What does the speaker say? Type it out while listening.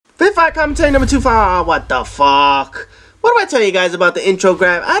Fit5 commentary number 25. What the fuck? What do I tell you guys about the intro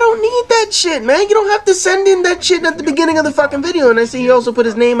grab? I don't need that shit, man. You don't have to send in that shit at the beginning of the fucking video. And I see he also put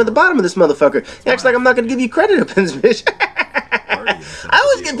his name at the bottom of this motherfucker. He acts like I'm not going to give you credit up in this bitch. I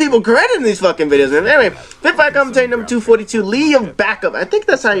always give people credit in these fucking videos, man. Anyway, Fit5 commentary number 242, LeeofBacup. I think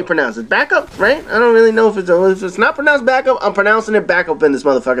that's how you pronounce it. Backup, right? I don't really know if it's not pronounced backup. I'm pronouncing it backup in this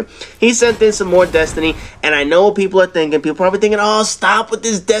motherfucker. He sent in some more Destiny, and I know what people are thinking. People probably thinking, oh, stop with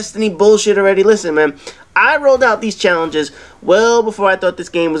this Destiny bullshit already. Listen, man. I rolled out these challenges well before I thought this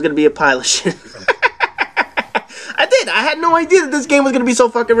game was going to be a pile of shit. I did. I had no idea that this game was going to be so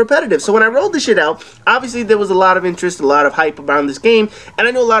fucking repetitive. So when I rolled this shit out, obviously there was a lot of interest, a lot of hype around this game, and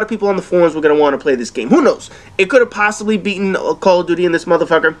I know a lot of people on the forums were going to want to play this game. Who knows? It could have possibly beaten Call of Duty in this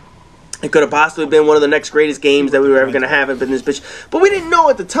motherfucker. It could have possibly been one of the next greatest games that we were ever going to have in this bitch. But we didn't know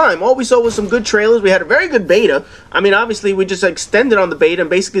at the time. All we saw was some good trailers. We had a very good beta. I mean, obviously, we just extended on the beta, and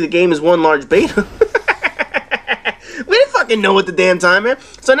basically the game is one large beta. We didn't fucking know at the damn time, man.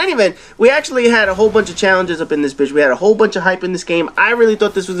 So in any event, we actually had a whole bunch of challenges up in this bitch. We had a whole bunch of hype in this game. I really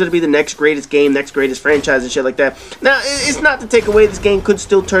thought this was going to be the next greatest game, next greatest franchise and shit like that. Now, it's not to take away this game could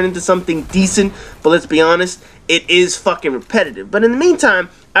still turn into something decent, but let's be honest, it is fucking repetitive. But in the meantime,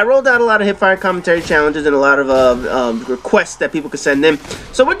 I rolled out a lot of hipfire commentary challenges and a lot of requests that people could send in.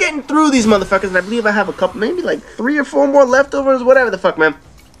 So we're getting through these motherfuckers, and I believe I have a couple, maybe like 3 or 4 more leftovers, whatever the fuck, man.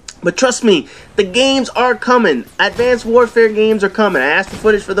 But trust me, the games are coming. Advanced Warfare games are coming. I asked for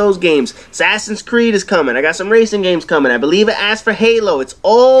footage for those games. Assassin's Creed is coming. I got some racing games coming. I believe I asked for Halo. It's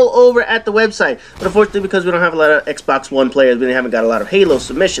all over at the website. But unfortunately, because we don't have a lot of Xbox One players, we haven't got a lot of Halo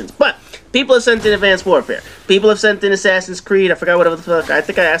submissions. But people have sent in Advanced Warfare. People have sent in Assassin's Creed. I forgot whatever the fuck. I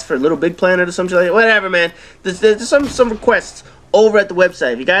think I asked for Little Big Planet or something like that. Whatever, man. There's some requests over at the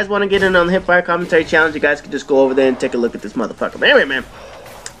website. If you guys want to get in on the Hipfire Commentary Challenge, you guys can just go over there and take a look at this motherfucker. But anyway, man.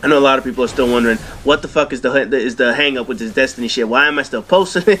 I know a lot of people are still wondering, what the fuck is the hang-up with this Destiny shit? Why am I still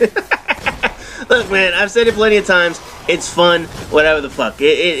posting it? Look, man, I've said it plenty of times. It's fun, whatever the fuck.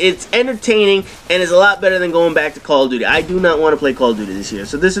 It's entertaining, and it's a lot better than going back to Call of Duty. I do not want to play Call of Duty this year.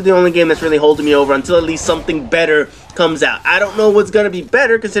 So this is the only game that's really holding me over until at least something better comes out. I don't know what's going to be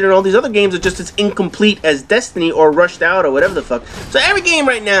better, considering all these other games are just as incomplete as Destiny or rushed out or whatever the fuck. So every game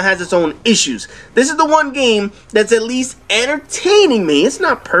right now has its own issues. This is the one game that's at least entertaining me. It's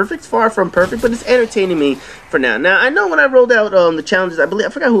not perfect, far from perfect, but it's entertaining me for now. Now, I know when I rolled out the challenges, I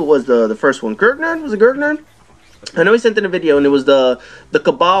forgot who it was, the first one. Gergnerd? Was it Gergnerd? I know he sent in a video, and it was the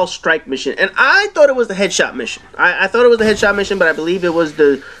Cabal Strike mission, and I thought it was the headshot mission. I thought it was the headshot mission, but I believe it was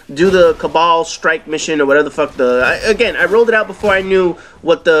do the Cabal Strike mission or whatever the fuck. Again, I rolled it out before I knew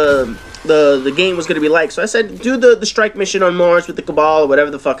what the game was going to be like. So I said, do the strike mission on Mars with the Cabal or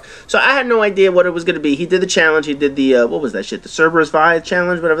whatever the fuck. So I had no idea what it was going to be. He did the challenge. He did the, what was that shit? The Cerberus Vi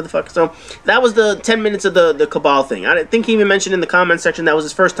challenge, whatever the fuck. So that was the 10 minutes of the Cabal thing. I think he even mentioned in the comment section that was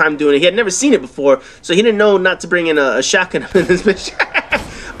his first time doing it. He had never seen it before, so he didn't know not to bring in a shotgun in this bitch.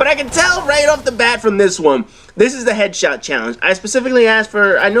 But I can tell right off the bat from this one, this is the headshot challenge. I specifically asked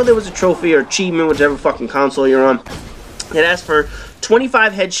for, I know there was a trophy or achievement, whichever fucking console you're on. It asked for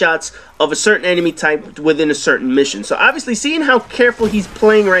 25 headshots of a certain enemy type within a certain mission. So obviously, seeing how careful he's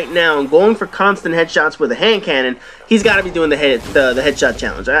playing right now and going for constant headshots with a hand cannon, he's got to be doing the headshot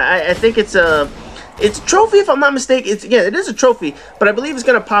challenge. I think it's a trophy, if I'm not mistaken. Yeah, it is a trophy, but I believe it's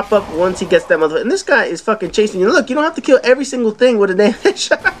gonna pop up once he gets that motherfucker. And this guy is fucking chasing you. Look, you don't have to kill every single thing with a damn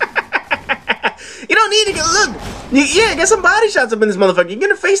headshot. You don't need to get, look, yeah, get some body shots up in this motherfucker. You're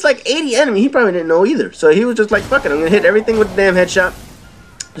gonna face like 80 enemies. He probably didn't know either. So he was just like, fuck it, I'm gonna hit everything with a damn headshot.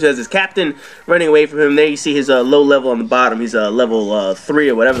 So there's his captain running away from him. There you see his low level on the bottom. He's level 3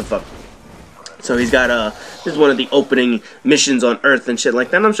 or whatever the fuck. So he's got, this is one of the opening missions on Earth and shit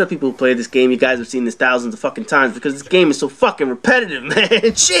like that. And I'm sure people who play this game, you guys have seen this thousands of fucking times because this game is so fucking repetitive,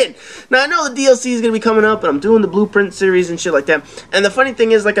 man. Shit. Now, I know the DLC is going to be coming up, and I'm doing the Blueprint series and shit like that. And the funny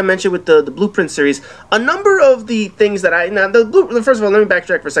thing is, like I mentioned with the Blueprint series, a number of the things that first of all, let me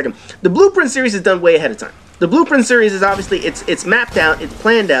backtrack for a second. The Blueprint series is done way ahead of time. The Blueprint series is obviously, it's mapped out, it's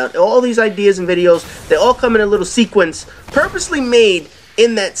planned out. All these ideas and videos, they all come in a little sequence, purposely made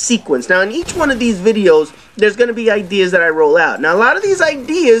in that sequence. Now, in each one of these videos, there's going to be ideas that I roll out. Now, a lot of these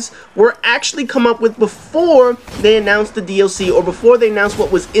ideas were actually come up with before they announced the DLC or before they announced what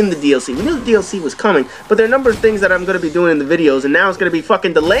was in the DLC. We knew the DLC was coming, but there are a number of things that I'm going to be doing in the videos, and now it's going to be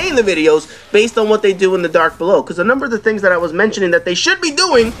fucking delaying the videos based on what they do in the Dark Below. Because a number of the things that I was mentioning that they should be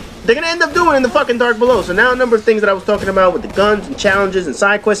doing, they're going to end up doing in the fucking Dark Below. So now a number of things that I was talking about with the guns and challenges and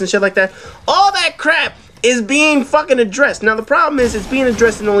side quests and shit like that, all that crap is being fucking addressed. Now the problem is it's being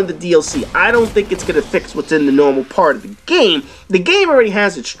addressed in only the DLC. I don't think it's gonna fix what's in the normal part of the game. The game already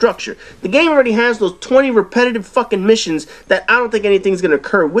has its structure. The game already has those 20 repetitive fucking missions that I don't think anything's gonna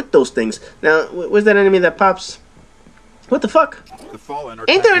occur with those things. Now, where's that enemy that pops? What the fuck?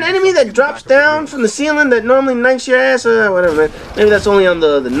 Ain't there an enemy that drops down from the ceiling that normally knifes your ass? Whatever, man. Maybe that's only on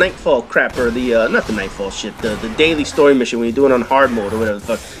the Nightfall crap, or the, not the Nightfall shit, the daily story mission when you do it on hard mode or whatever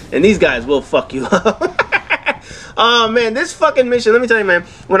the fuck. And these guys will fuck you up. Oh man, this fucking mission, let me tell you, man,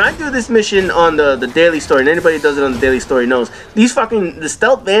 when I do this mission on the daily story, and anybody who does it on the daily story knows, these the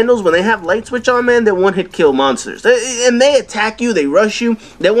stealth vandals, when they have light switch on, man, they're one-hit kill monsters. And they attack you, they rush you.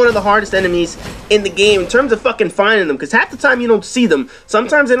 They're one of the hardest enemies in the game in terms of fucking finding them, because half the time you don't see them.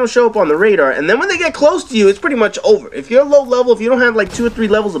 Sometimes they don't show up on the radar, and then when they get close to you, it's pretty much over. If you're low level, if you don't have like 2 or 3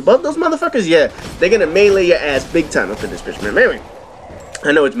 levels above those motherfuckers, yeah, they're gonna melee your ass big time up in this bitch, man. Anyway,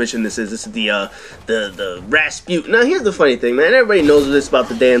 I know which mission this is. This is the Rasputin. Now, here's the funny thing, man. Everybody knows this about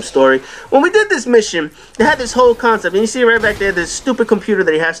the damn story. When we did this mission, they had this whole concept. And you see right back there, this stupid computer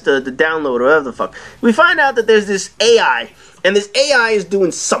that he has to download or whatever the fuck. We find out that there's this AI. And this AI is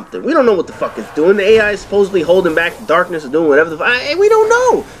doing something. We don't know what the fuck it's doing. The AI is supposedly holding back the darkness or doing whatever the fuck. And we don't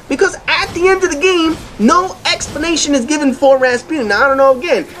know. Because at the end of the game, no explanation is given for Rasputin. Now, I don't know,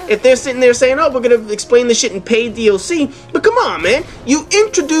 again, if they're sitting there saying, oh, we're going to explain this shit in paid DLC. But come on, man. You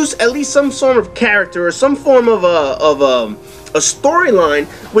introduce at least some sort of character or some form of a storyline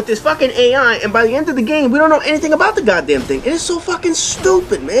with this fucking AI, and by the end of the game, we don't know anything about the goddamn thing. It is so fucking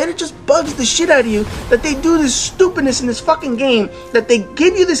stupid, man. It just bugs the shit out of you that they do this stupidness in this fucking game, that they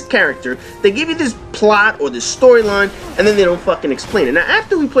give you this character, they give you this plot or this storyline, and then they don't fucking explain it. Now,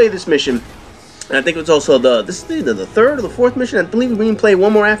 after we play this mission, and I think it's also this is either the 3rd or the 4th mission. I believe we can play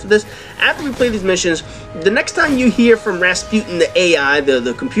one more after this. After we play these missions, the next time you hear from Rasputin, the AI,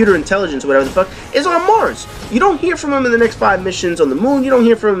 the computer intelligence, or whatever the fuck, is on Mars. You don't hear from him in the next 5 missions on the moon. You don't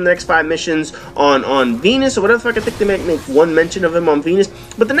hear from him in the next 5 missions on Venus, or whatever the fuck. I think they might make one mention of him on Venus.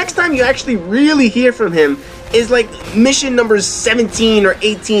 But the next time you actually really hear from him is like mission number 17 or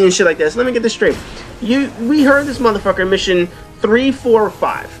 18 and shit like that. So let me get this straight. We heard this motherfucker mission 3, 4, or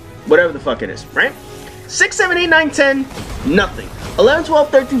 5. Whatever the fuck it is, right? 6, 7, 8, 9, 10, nothing. 11, 12,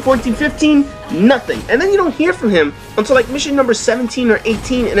 13, 14, 15, nothing. And then you don't hear from him until like mission number 17 or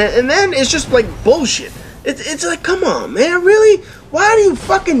 18, and then it's just like bullshit. It's like, come on, man, really? Why do you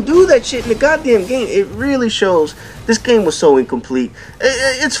fucking do that shit in the goddamn game? It really shows this game was so incomplete.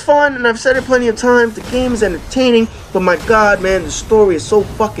 It's fun, and I've said it plenty of times, the game is entertaining, but my god, man, the story is so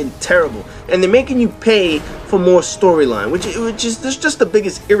fucking terrible. And they're making you pay for more storyline, which is just the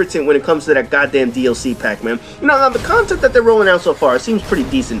biggest irritant when it comes to that goddamn DLC pack, man. You know, now the content that they're rolling out so far, it seems pretty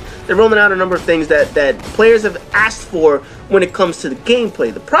decent. They're rolling out a number of things that players have asked for when it comes to the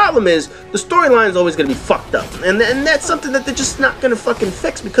gameplay. The problem is, the storyline is always going to be fucked up. And that's something that they're just not going to fucking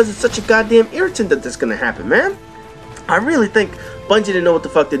fix because it's such a goddamn irritant that that's going to happen, man. I really think Bungie didn't know what the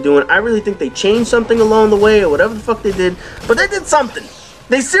fuck they're doing. I really think they changed something along the way or whatever the fuck they did. But they did something.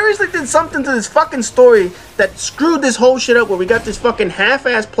 They seriously did something to this fucking story that screwed this whole shit up, where we got this fucking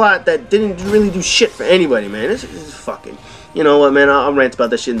half-ass plot that didn't really do shit for anybody, man. This is fucking... You know what, man? I'll rant about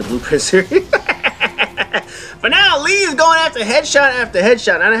that shit in the Blueprint series. For now, Lee is going after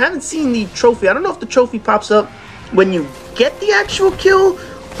headshot, and I haven't seen the trophy. I don't know if the trophy pops up when you get the actual kill,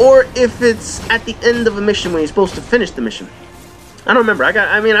 or if it's at the end of a mission when you're supposed to finish the mission. I don't remember. I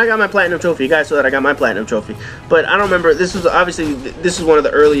got my platinum trophy. You guys saw that I got my platinum trophy. But I don't remember. This was obviously, this is one of the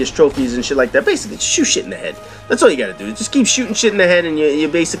earliest trophies and shit like that. Basically, shoot shit in the head. That's all you gotta do. Just keep shooting shit in the head and you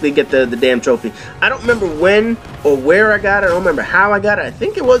basically get the damn trophy. I don't remember when or where I got it. I don't remember how I got it. I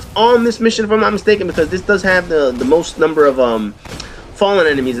think it was on this mission, if I'm not mistaken, because this does have the most number of fallen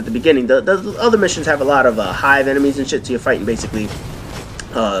enemies at the beginning. The other missions have a lot of hive enemies and shit, so you're fighting basically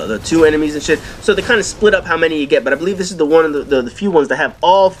the 2 enemies and shit, so they kind of split up how many you get. But I believe this is the one of the few ones that have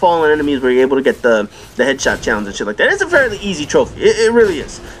all fallen enemies where you're able to get the headshot challenge and shit like that. It's a fairly easy trophy. It really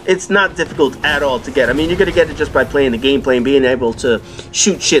is. It's not difficult at all to get. I mean, you're gonna get it just by playing the gameplay and being able to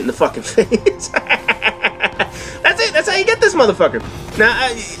shoot shit in the fucking face. That's it. That's how you get this motherfucker. Now,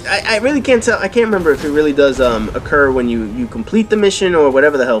 I really can't tell. I can't remember if it really does occur when you complete the mission or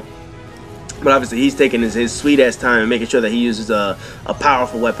whatever the hell. But obviously, he's taking his sweet-ass time and making sure that he uses a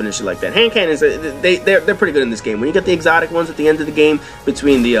powerful weapon and shit like that. Hand cannons, they're pretty good in this game. When you get the exotic ones at the end of the game,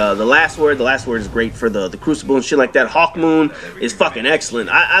 between the last word is great for the Crucible and shit like that. Hawk Moon is fucking excellent.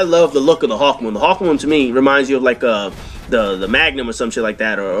 I love the look of the Hawk Moon. The Hawk Moon, to me, reminds you of like the Magnum or some shit like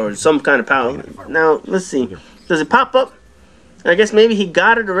that, or some kind of power. Now, let's see. Does it pop up? I guess maybe he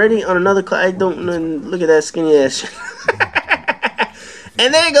got it already on another class. I don't know. Look at that skinny ass shit.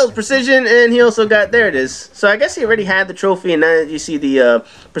 And there he goes, precision, and he also got, there it is. So I guess he already had the trophy, and now you see the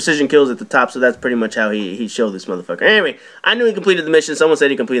precision kills at the top, so that's pretty much how he showed this motherfucker. Anyway, I knew he completed the mission. Someone said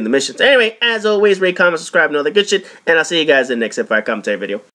he completed the mission. So anyway, as always, rate, comment, subscribe, and all that good shit, and I'll see you guys in the next Empire commentary video.